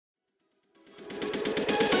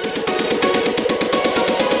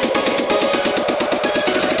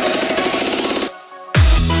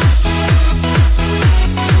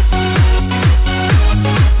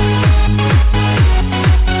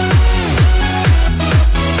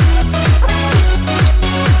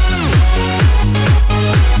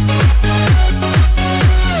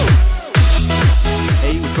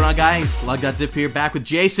Logdotzip here, back with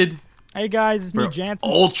Jason. Hey guys, it's me, Jansen.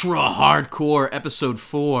 Ultra Hardcore Episode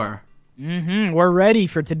 4. We're ready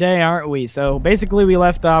for today, aren't we? So basically we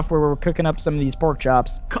left off where we were cooking up some of these pork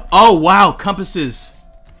chops. Oh wow, compasses.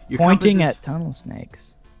 Your Pointing compasses... at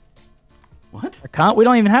TunnelSnakes. What? We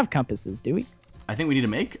don't even have compasses, do we? I think we need to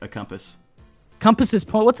make a compass. Compasses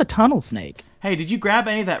point. What's a tunnel snake? Hey, did you grab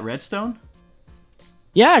any of that redstone?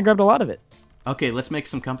 Yeah, I grabbed a lot of it. Okay, let's make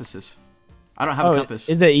some compasses. I don't have a compass.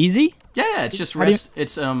 Is it easy? Yeah, it's just red.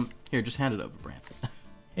 It's here, just hand it over, Branson.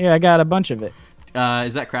 Yeah, I got a bunch of it.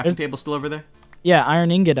 Is that crafting table still over there? Yeah,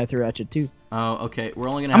 iron ingot I threw at you too. Oh, okay. We're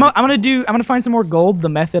only gonna. I'm gonna find some more gold. The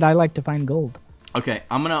method I like to find gold. Okay,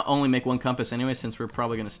 I'm gonna only make one compass anyway, since we're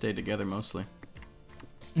probably gonna stay together mostly.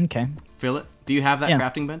 Okay. Feel it? Do you have that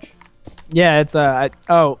crafting bench? Yeah, it's no.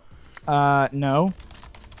 Oh,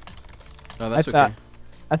 that's okay.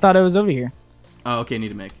 I thought it was over here. Oh, okay. Need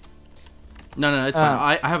to make. No, it's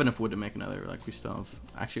fine. I have enough wood to make another. Like we still have.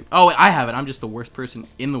 Actually, oh, I have it. I'm just the worst person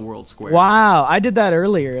in the world. Square. Wow, I did that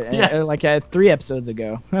earlier. Yeah. Like 3 episodes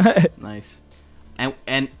ago. Nice.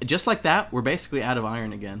 And just like that, we're basically out of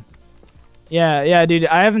iron again. Yeah, dude.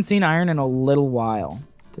 I haven't seen iron in a little while.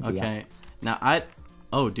 To be honest. Now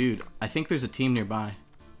oh, dude, I think there's a team nearby.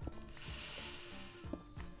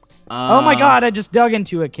 Oh my God! I just dug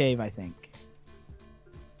into a cave. I think.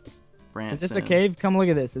 Branson. Is this a cave? Come look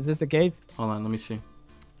at this. Is this a cave? Hold on, let me see.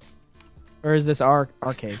 Or is this our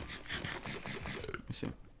cave? Let me see.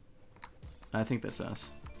 I think that's us.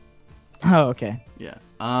 Oh, okay. Yeah.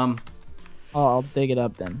 I'll dig it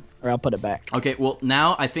up then, or I'll put it back. Okay. Well,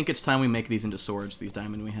 now I think it's time we make these into swords. These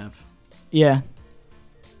diamond we have. Yeah. I'm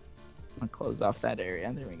gonna close off that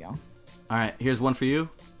area. There we go. All right. Here's one for you.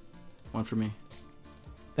 One for me.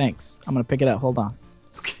 Thanks. I'm gonna pick it up. Hold on.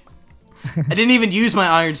 Okay. I didn't even use my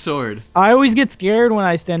iron sword. I always get scared when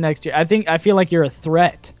I stand next to you. I feel like you're a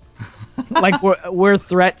threat. Like we're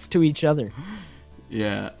threats to each other.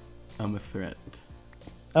 Yeah, I'm a threat.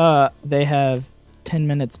 They have 10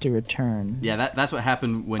 minutes to return. Yeah, that's what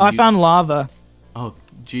happened when. I found lava. Oh,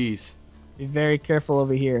 jeez. Be very careful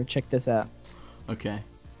over here. Check this out. Okay.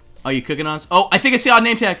 Oh, you cooking on? Oh, I think I see a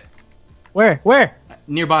name tag. Where?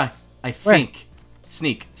 Nearby. I think.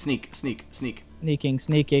 Sneak. Sneaking.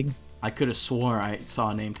 I could have swore I saw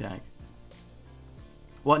a name tag.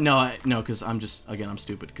 What? No, because I'm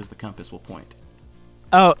stupid because the compass will point.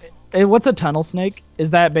 Oh, what's a tunnel snake?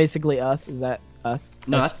 Is that basically us? Is that us?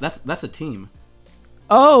 No, that's a team.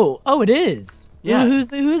 Oh, it is. Yeah. Who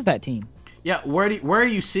is that team? Yeah. Where are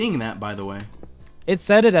you seeing that, by the way? It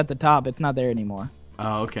said it at the top. It's not there anymore.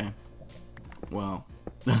 Oh, okay. Well.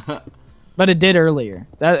 But it did earlier.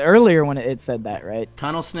 Earlier when it said that, right?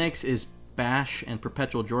 TunnelSnakes is Bash and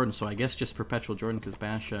Perpetual Jordan, so I guess just Perpetual Jordan because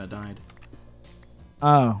Bash died.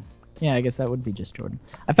 Oh, yeah, I guess that would be just Jordan.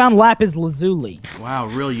 I found lapis lazuli. Wow,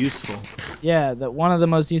 real useful. Yeah, one of the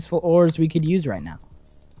most useful ores we could use right now.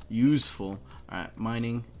 Useful. All right,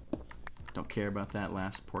 mining. Don't care about that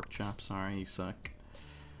last pork chop. Sorry, you suck.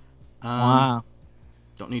 Wow.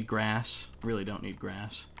 Don't need grass. Really don't need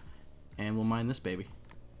grass. And we'll mine this baby.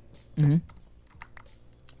 Mm-hmm.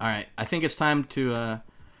 All right, I think it's time to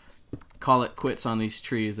call it quits on these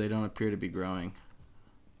trees. They don't appear to be growing.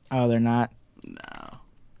 Oh, they're not? No.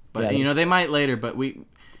 But, yeah, they might later, but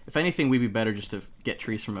if anything, we'd be better just to get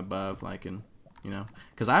trees from above, like, and,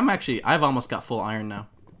 because I've almost got full iron now.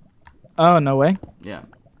 Oh, no way? Yeah.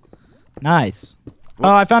 Nice.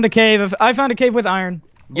 Well, oh, I found a cave. I found a cave with iron.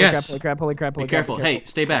 Yes. Holy crap. Be careful. Hey,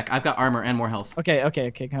 stay back. I've got armor and more health.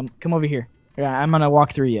 Okay. Come over here. Yeah, I'm gonna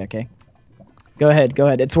walk through you, okay? Go ahead.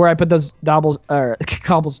 It's where I put those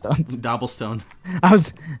cobblestones. Dobblestone. I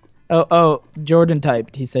was... Oh, Jordan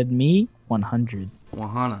typed. He said, me, 100.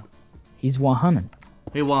 Wahana. He's 100.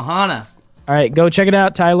 Hey, Wahana. All right, go check it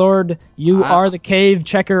out, Tylord. You are the cave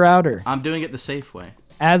checker outer. I'm doing it the safe way.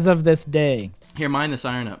 As of this day. Here, mine this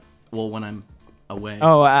iron up. Well, when I'm away.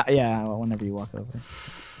 Oh, yeah, well, whenever you walk over.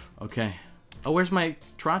 Okay. Oh, where's my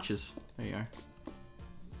trotches? There you are.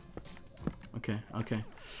 Okay.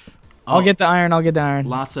 Oh, I'll get the iron.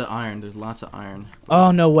 Lots of iron. There's lots of iron.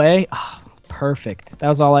 Oh, no way. Oh, perfect. That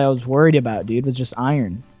was all I was worried about, dude, was just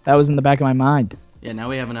iron. That was in the back of my mind. Yeah, now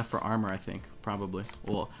we have enough for armor, I think. Probably.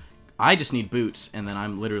 Well, I just need boots, and then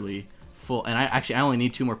I'm literally full. And I only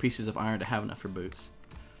need 2 more pieces of iron to have enough for boots.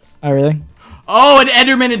 Oh, really? Oh, an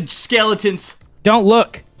Enderman and skeletons! Don't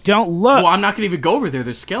look! Well, I'm not going to even go over there.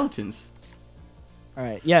 There's skeletons. All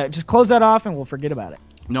right, yeah, just close that off, and we'll forget about it.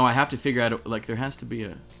 No, I have to figure out, like, there has to be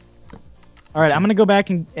a... All right, I'm going to go back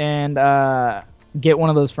and get one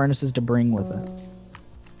of those furnaces to bring with us.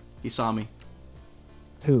 He saw me.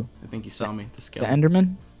 Who? I think he saw me. The skelly. The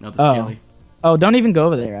Enderman? No, the skelly. Oh, don't even go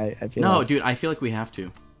over there. I feel. No, like... dude, I feel like we have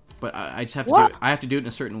to, but I just have to do it. I have to do it in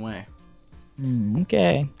a certain way.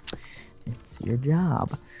 Okay, it's your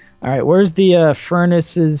job. All right, where's the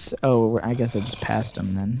furnaces? Oh, I guess I just passed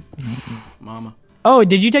them then. Mama. Oh,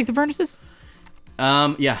 did you take the furnaces?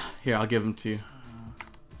 Yeah. Here, I'll give them to you.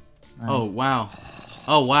 Nice. Oh wow.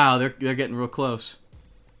 Oh wow, they're getting real close.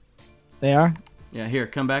 They are. Yeah. Here,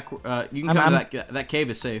 come back. You can come to that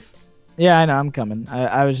cave is safe. Yeah, I know. I'm coming.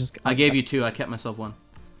 I was just. I gave you 2. I kept myself 1.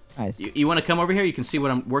 Nice. You want to come over here? You can see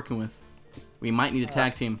what I'm working with. We might need a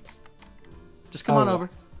tag team. Just come on over.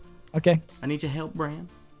 Okay. I need your help, Bran.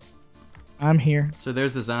 I'm here. So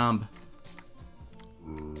there's the zombie.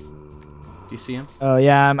 Do you see him? Oh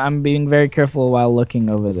yeah, I'm being very careful while looking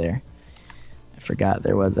over there. I forgot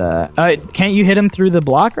there was a. Can't you hit him through the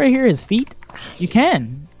block right here? His feet? You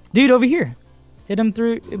can, dude. Over here, hit him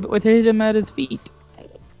through. Hit him at his feet.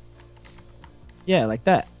 Yeah, like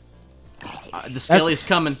that. The skelly's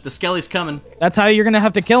coming. The skelly's coming. That's how you're gonna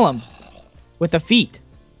have to kill him, with the feet.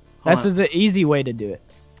 This is an easy way to do it.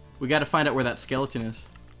 We got to find out where that skeleton is.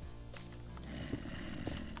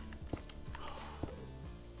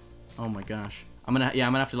 Oh my gosh. I'm gonna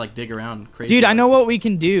have to like dig around crazy. Dude, I know what we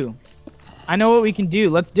can do.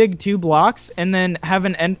 Let's dig 2 blocks and then have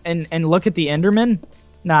and look at the Enderman.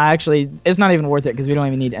 Nah, actually, it's not even worth it because we don't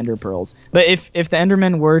even need Ender pearls. But if the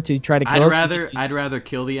Enderman were to try to kill us, I'd rather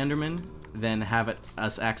kill the Enderman than have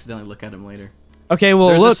us accidentally look at him later. Okay,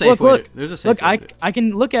 well look. There's a safe way. I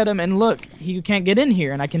can look at him and look. He can't get in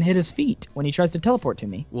here, and I can hit his feet when he tries to teleport to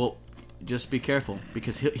me. Well, just be careful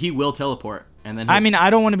because he will teleport. And then I mean,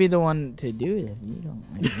 I don't want to be the one to do it if you don't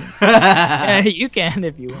want to. Yeah, you can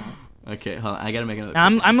if you want. Okay, hold on. I gotta make another.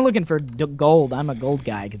 I'm looking for gold. I'm a gold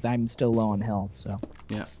guy because I'm still low on health. So.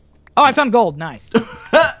 Yeah. Oh, I found gold. Nice.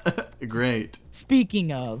 Great.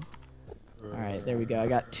 Speaking of. All right, there we go. I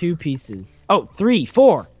got 2 pieces. Oh, 3,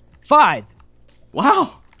 4, 5.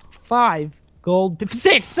 Wow. 5 gold.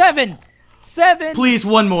 6, 7. Please,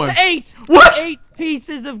 one more. 8. What? 8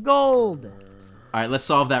 pieces of gold. All right, let's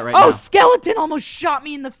solve that right now. Oh, skeleton almost shot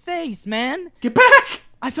me in the face, man. Get back!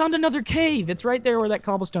 I found another cave. It's right there where that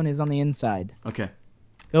cobblestone is on the inside. Okay.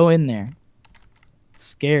 Go in there. It's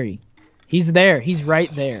scary. He's there. He's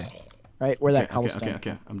right there. Right where that cobblestone is.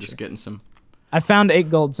 Okay. I'm just getting some. I found 8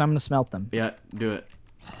 gold, so I'm going to smelt them. Yeah, do it.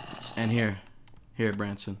 And here,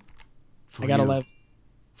 Branson. I got 11.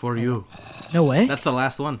 For you. No way. That's the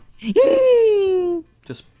last one.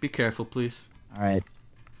 Just be careful, please. All right.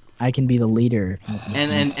 I can be the leader.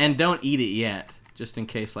 And don't eat it yet, just in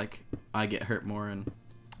case like I get hurt more and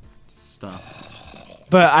stuff.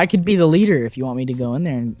 But I could be the leader if you want me to go in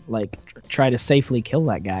there and like try to safely kill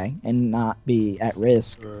that guy and not be at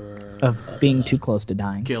risk of being too close to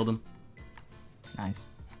dying. Killed him. Nice.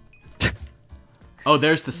 Oh,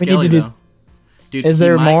 there's the skelly though. Dude, is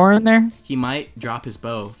there more in there? He might drop his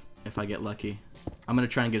bow if I get lucky. I'm gonna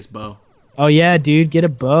try and get his bow. Oh yeah, dude, get a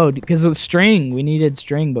bow because of string. We needed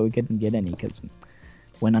string, but we couldn't get any because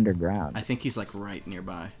went underground. I think he's like right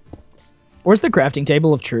nearby. Where's the crafting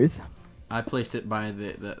table of truth? I placed it by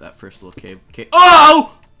that first little cave.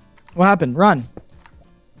 Oh! What happened? Run.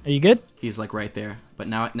 Are you good? He's like right there. But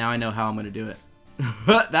now I know how I'm gonna do it.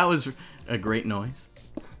 That was a great noise.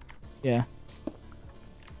 Yeah. I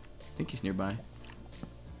think he's nearby.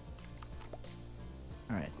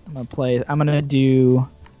 All right, I'm gonna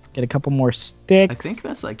get a couple more sticks. I think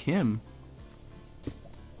that's like him.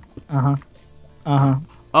 Uh-huh.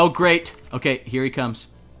 Oh, great. Okay, here he comes.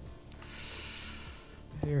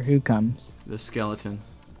 Here, who comes? The skeleton.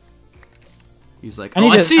 He's like,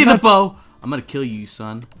 I see the bow. I'm gonna kill you,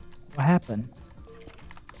 son. What happened?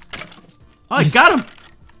 Oh, I got him.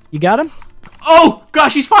 You got him? Oh,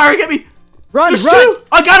 gosh, he's firing at me. Run, There's run. 2.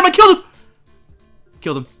 I got him. I killed him.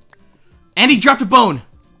 Killed him. And he dropped a bone.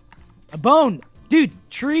 A bone. Dude,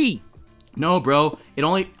 tree. No, bro.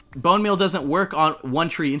 Bone meal doesn't work on one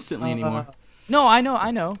tree instantly anymore. No, I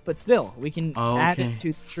know, but still, we can add it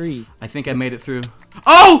to the tree. I think I made it through.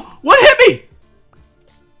 Oh! What hit me?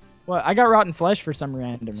 Well, I got rotten flesh for some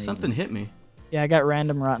random reason. Something hit me. Yeah, I got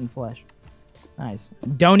random rotten flesh. Nice.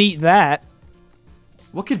 Don't eat that.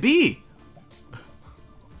 What could be?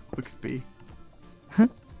 What could be?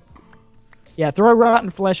 Yeah, throw rotten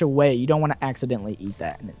flesh away. You don't want to accidentally eat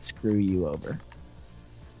that and it screw you over.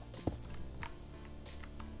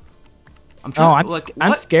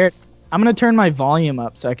 I'm scared. I'm gonna turn my volume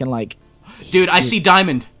up so I can like. Dude, I see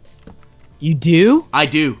diamond. You do? I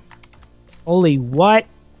do. Holy what?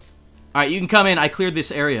 All right, you can come in. I cleared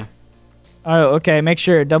this area. Oh, okay. Make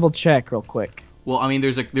sure. Double check real quick. Well, I mean,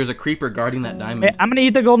 there's a creeper guarding that diamond. Hey, I'm gonna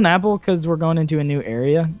eat the golden apple because we're going into a new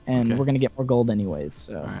area and Okay. we're gonna get more gold anyways.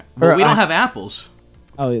 So. All right. But we don't have apples.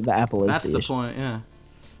 Oh, the apple is. That's the issue. point. Yeah.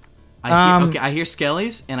 I hear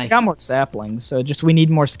skellies and I got more saplings, so just we need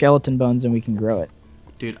more skeleton bones and we can grow it.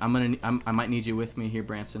 Dude, I might need you with me here,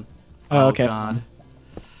 Branson. Oh, okay. God.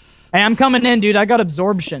 Hey, I'm coming in, dude. I got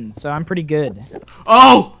absorption, so I'm pretty good.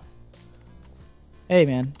 Oh! Hey,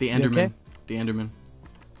 man. The You Enderman. okay? The Enderman.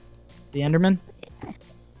 The Enderman?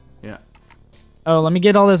 Yeah. Oh, let me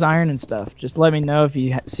get all this iron and stuff. Just let me know if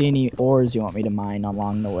you see any ores you want me to mine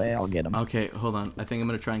along the way. I'll get them. Okay, hold on. I think I'm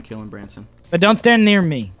gonna try and kill him, Branson. But don't stand near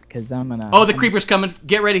me, because I'm gonna... Oh, the creeper's coming.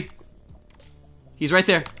 Get ready. He's right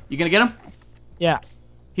there. You gonna get him? Yeah.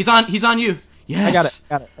 He's on you. Yes.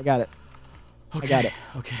 I got it. Okay. I got it.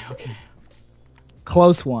 Okay.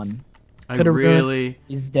 Close one. I Could've ruined really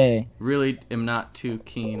his day. am not too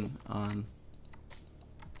keen on...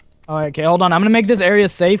 Oh, okay, hold on. I'm gonna make this area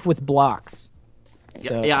safe with blocks.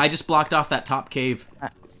 So, Yeah, I just blocked off that top cave.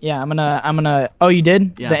 yeah, I'm gonna... Oh, you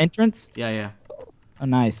did? Yeah. The entrance? Yeah. Oh,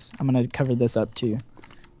 nice. I'm gonna cover this up, too.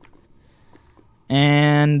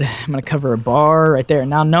 And I'm gonna cover a bar right there.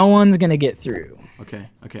 Now, no one's gonna get through. Okay.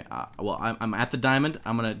 Well, I'm at the diamond.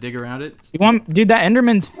 I'm gonna dig around it. You want... Dude, that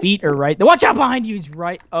Enderman's feet are right... Watch out behind you! He's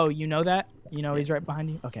right... Oh, you know that? You know he's right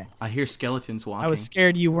behind you? Okay. I hear skeletons walking. I was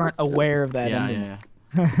scared you weren't aware of that. Yeah.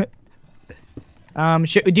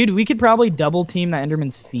 Dude, we could probably double team that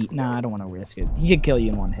Enderman's feet. Nah, I don't want to risk it. He could kill you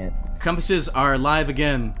in one hit. Compasses are live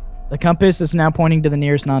again. The compass is now pointing to the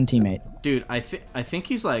nearest non-teammate. Dude, I think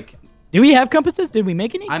he's like... Do we have compasses? Did we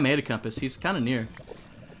make any? I made a compass. He's kind of near.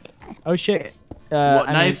 Oh, shit.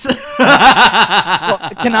 Nice. Well,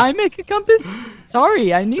 can I make a compass?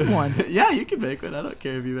 Sorry, I need one. Yeah, you can make one. I don't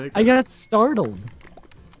care if you make one. I got startled.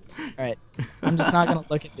 Alright, I'm just not going to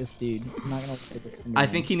look at this dude. I'm not going to look at this Enderman. I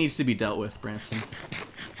think he needs to be dealt with, Branson.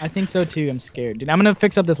 I think so, too. I'm scared. Dude, I'm going to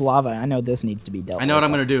fix up this lava. I know this needs to be dealt with. I know what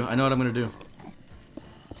I'm going to do.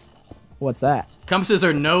 What's that? Compasses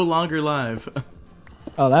are no longer live.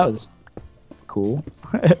 Oh, that was cool.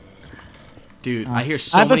 Dude, I hear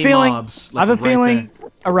so many mobs. I have a feeling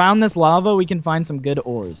around this lava we can find some good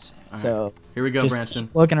ores. All so right. Here we go, just Branson.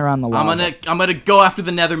 Looking around the lava. I'm gonna go after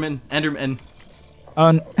the Enderman.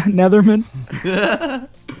 Oh, Netherman.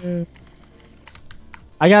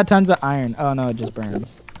 I got tons of iron. Oh no, it just burned.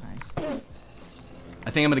 Nice.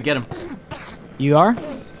 I think I'm gonna get him. You are?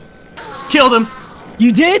 Killed him.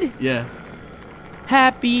 You did? Yeah.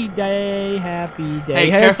 Happy day, happy day. Hey,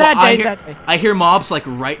 careful! Sad day. I hear mobs like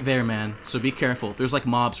right there, man. So be careful. There's like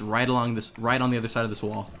mobs right on the other side of this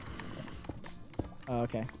wall. Oh,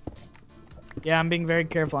 okay. Yeah, I'm being very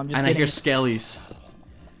careful. I'm just. And I hear skellies.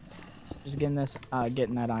 Just getting this,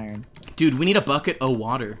 getting that iron. Dude, we need a bucket of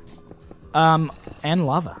water. And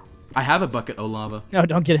lava. I have a bucket of lava. No,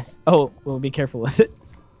 don't get it. Oh, well, be careful with it.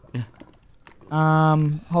 Yeah.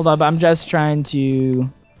 Hold up. I'm just trying to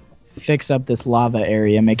fix up this lava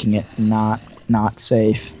area, making it not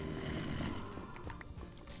safe.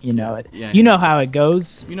 You know it. Yeah. You know how it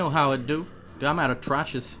goes. You know how it do. Dude, I'm out of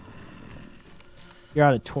trashes. You're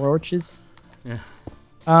out of torches. Yeah.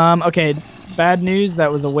 Okay. Bad news. That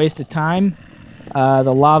was a waste of time.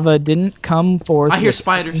 The lava didn't come forth. I hear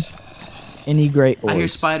spiders. Any great ores. I hear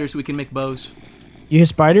spiders. We can make bows. You hear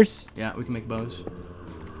spiders? Yeah, we can make bows.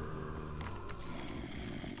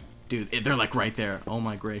 Dude, they're like right there. Oh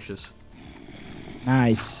my gracious.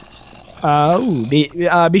 Nice.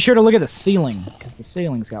 Be sure to look at the ceiling, because the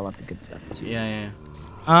ceiling's got lots of good stuff too. Yeah.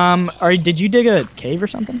 Did you dig a cave or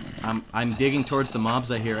something? I'm digging towards the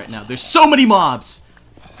mobs I hear right now. There's so many mobs.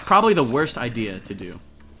 Probably the worst idea to do.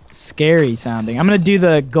 Scary sounding. I'm gonna do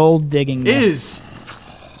the gold digging. It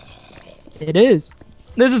is.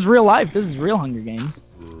 This is real life. This is real Hunger Games.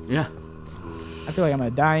 Yeah. I feel like I'm gonna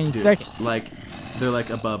die any second. Like, they're like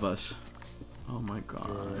above us. Oh my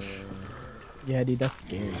gosh. Yeah, dude, that's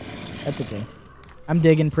scary. That's okay. I'm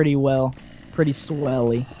digging pretty well, pretty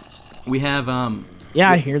swelly. We have Yeah,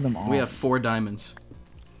 I hear them all. We have 4 diamonds.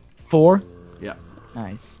 4? Yeah.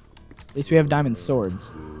 Nice. At least we have diamond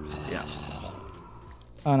swords. Yeah.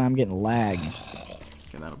 Oh, no, I'm getting lag.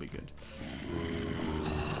 Okay, that'll be good.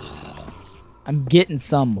 I'm getting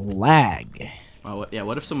some lag. Oh, yeah,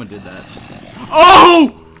 what if someone did that?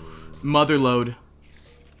 Oh! Motherload.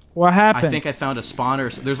 What happened? I think I found a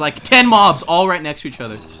spawner. There's like 10 mobs all right next to each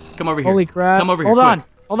other. Come over here. Holy crap. Come over here, Hold on.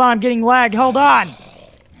 quick. Hold on, I'm getting lag. Hold on.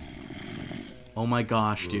 Oh my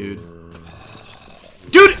gosh, dude.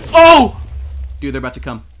 Dude! Oh! Dude, they're about to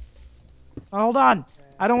come. Hold on.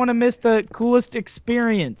 I don't want to miss the coolest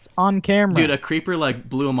experience on camera. Dude, a creeper like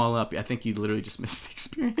blew them all up. I think you literally just missed the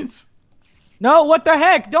experience. No, what the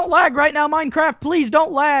heck? Don't lag right now, Minecraft. Please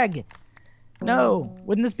don't lag. No.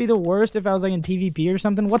 Wouldn't this be the worst if I was like in PvP or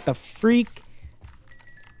something? What the freak?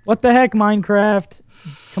 What the heck, Minecraft?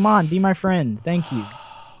 Come on, be my friend. Thank you.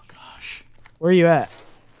 Oh, gosh. Where are you at?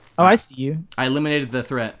 Oh, I see you. I eliminated the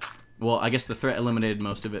threat. Well, I guess the threat eliminated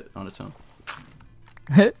most of it on its own.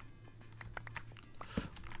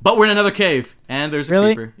 But we're in another cave, and there's a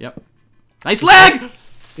creeper. Yep. Nice lag!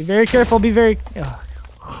 Be very careful. Be very...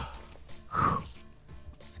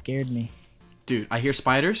 Scared me. Dude, I hear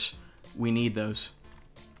spiders. We need those.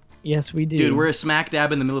 Yes, we do. Dude, we're smack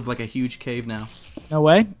dab in the middle of like a huge cave now. No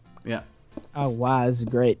way? Yeah. Oh, wow. This is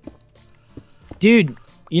great. Dude,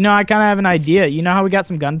 you know, I kind of have an idea. You know how we got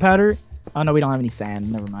some gunpowder? Oh, no, we don't have any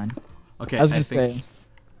sand. Never mind. Okay, I was going to say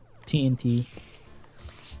TNT.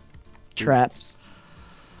 Traps.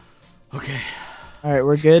 Okay. All right,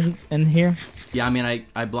 we're good in here? Yeah, I mean,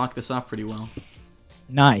 I blocked this off pretty well.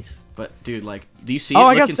 Nice. But, dude, like, do you see it? Oh, I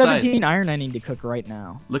Look got inside. 17 iron I need to cook right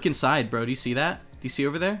now. Look inside, bro. Do you see that? Do you see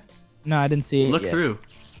over there? No, I didn't see it Look yet. through.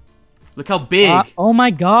 Look how big. Oh,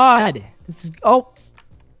 my God. This is... Oh.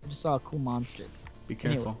 I just saw a cool monster. Be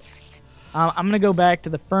careful. Anyway, I'm going to go back to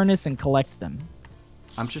the furnace and collect them.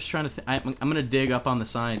 I'm just trying to... I'm going to dig up on the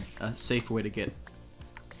side a safe way to get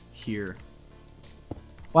here.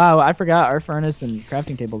 Wow, I forgot our furnace and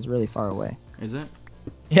crafting table is really far away. Is it?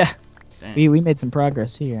 Yeah. Dang. We made some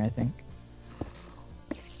progress here, I think.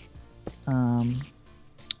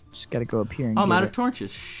 Just gotta go up here and I'm out of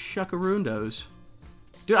torches. Shuckaroondos.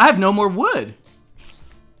 Dude, I have no more wood.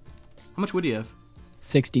 How much wood do you have?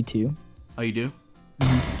 62. Oh, you do?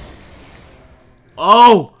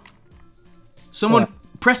 Oh! Someone... What?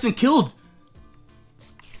 Preston killed...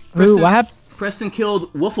 Ooh, what happened? Preston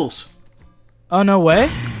killed Woofles. Oh, no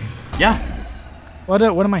way? Yeah. What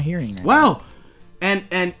am I hearing now? Wow.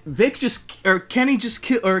 And Vic just... Or Kenny just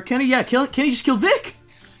killed... Or Kenny, yeah, Kenny just killed Vic.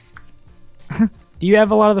 Do you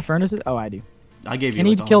have a lot of the furnaces? Oh, I do. I gave you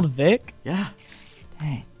Kenny killed Vic? Yeah.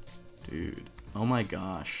 Dang. Dude. Oh my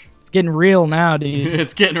gosh. It's getting real now, dude.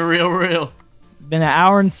 It's getting real. Been an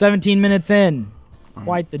hour and 17 minutes in.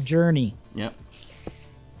 Quite the journey. Yep.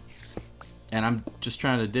 And I'm just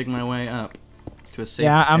trying to dig my way up to a safe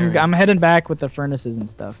area. I'm heading back with the furnaces and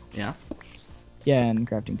stuff. Yeah? Yeah, and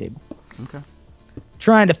crafting table. Okay.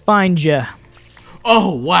 Trying to find you.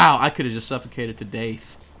 Oh, wow. I could have just suffocated to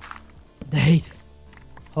death. Death.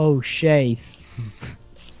 Oh, Shaith.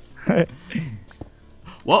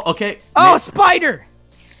 Well, okay. Oh, spider!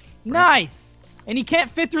 Nice! And he can't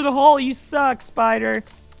fit through the hole. You suck, spider.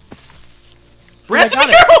 Branson, be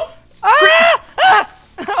careful! Ah! Ah!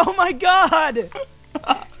 Oh my god!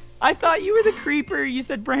 I thought you were the creeper. You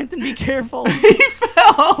said, Branson, be careful. He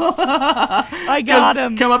fell! I got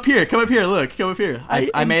him. Come up here. Look, come up here.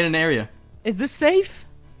 I made an area. Is this safe?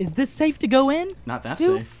 Is this safe to go in? Not that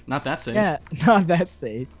Dude? safe. Not that safe. Yeah, not that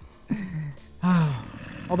safe.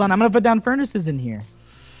 Hold on, I'm gonna put down furnaces in here.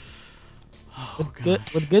 Oh,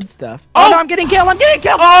 with good stuff. Oh! Oh no, I'm getting killed!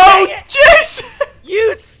 Oh, Jason!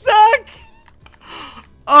 You suck!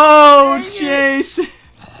 Oh, Jason!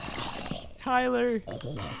 Tyler.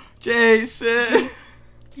 Jason!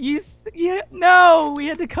 No! We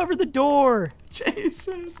had to cover the door.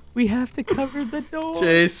 Jason! We have to cover the door.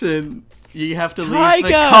 Jason, you have to leave Tyga.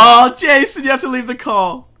 the call. Jason, you have to leave the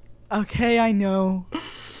call. Okay, I know.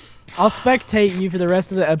 I'll spectate you for the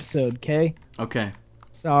rest of the episode, okay? Okay.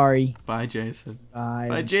 Sorry. Bye, Jason. Bye.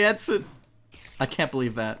 Bye, Jansen. I can't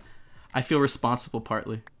believe that. I feel responsible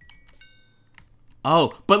partly.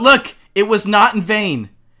 Oh, but look! It was not in vain.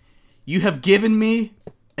 You have given me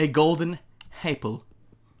a golden apple.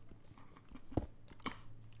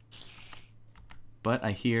 But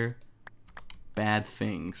I hear bad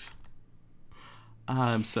things.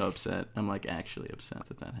 I'm so upset. I'm like actually upset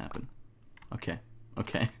that that happened. Okay.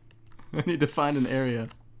 Okay. I need to find an area.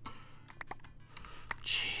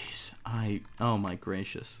 Jeez. Oh my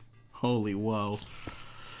gracious. Holy whoa.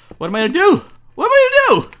 What am I gonna do? What am I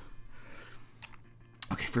gonna do?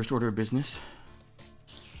 Okay, first order of business.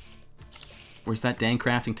 Where's that dang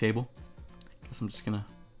crafting table? Guess I'm just gonna...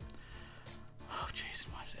 Oh,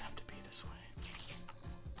 Jason, why did it have to be this way?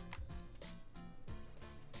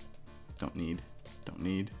 Don't need. Don't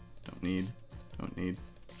need. Don't need. Don't need.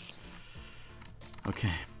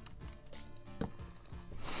 Okay.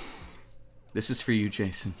 This is for you,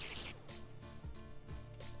 Jason.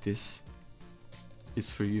 This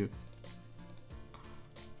is for you.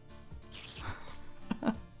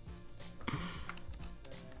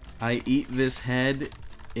 I eat this head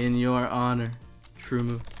in your honor,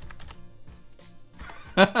 Trumu.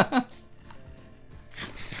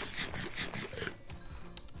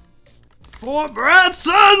 For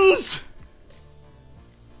Bransons!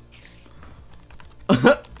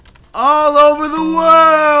 All over the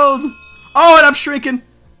world! Oh, and I'm shrinking!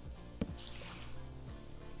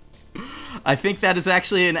 I think that is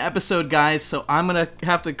actually an episode, guys, so I'm gonna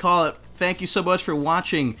have to call it. Thank you so much for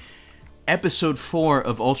watching episode 4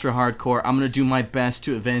 of Ultra Hardcore. I'm gonna do my best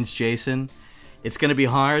to avenge Jason. It's gonna be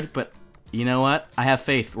hard, but you know what? I have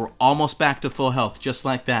faith. We're almost back to full health, just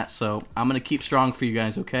like that, so I'm gonna keep strong for you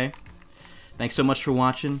guys, okay? Thanks so much for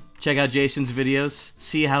watching. Check out Jason's videos.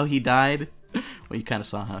 See how he died. Well, you kind of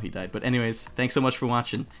saw how he died. But anyways, thanks so much for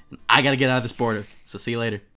watching. I gotta get out of this border. So see you later.